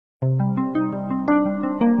The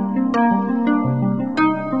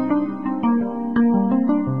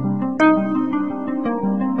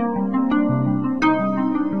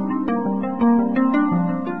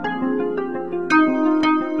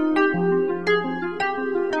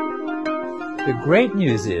great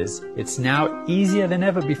news is it's now easier than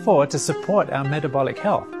ever before to support our metabolic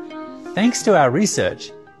health. Thanks to our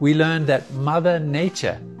research, we learned that Mother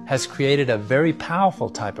Nature has created a very powerful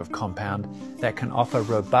type of compound that can offer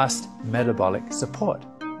robust metabolic support.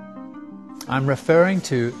 I'm referring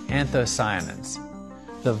to anthocyanins,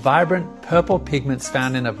 the vibrant purple pigments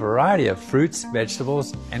found in a variety of fruits,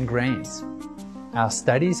 vegetables, and grains. Our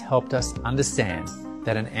studies helped us understand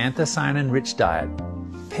that an anthocyanin-rich diet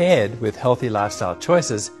paired with healthy lifestyle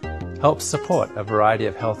choices helps support a variety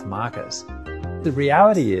of health markers. The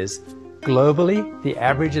reality is, globally, the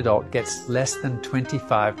average adult gets less than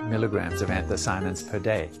 25 milligrams of anthocyanins per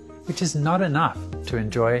day, which is not enough to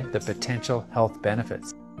enjoy the potential health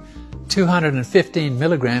benefits. 215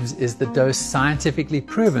 milligrams is the dose scientifically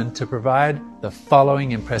proven to provide the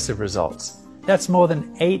following impressive results. That's more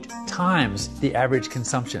than 8 times the average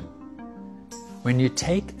consumption. When you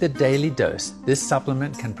take the daily dose, this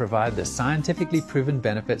supplement can provide the scientifically proven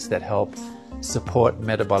benefits that help support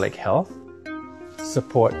metabolic health,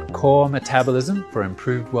 support core metabolism for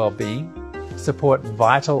improved well-being, support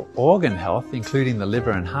vital organ health, including the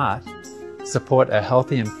liver and heart, support a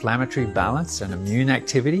healthy inflammatory balance and immune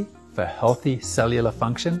activity for healthy cellular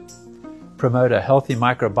function, promote a healthy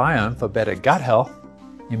microbiome for better gut health,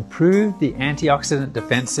 improve the antioxidant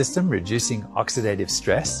defense system, reducing oxidative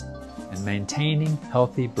stress, and maintaining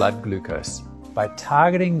healthy blood glucose. By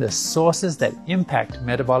targeting the sources that impact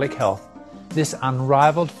metabolic health, this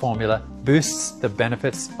unrivaled formula boosts the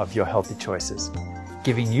benefits of your healthy choices,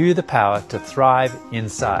 giving you the power to thrive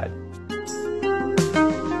inside.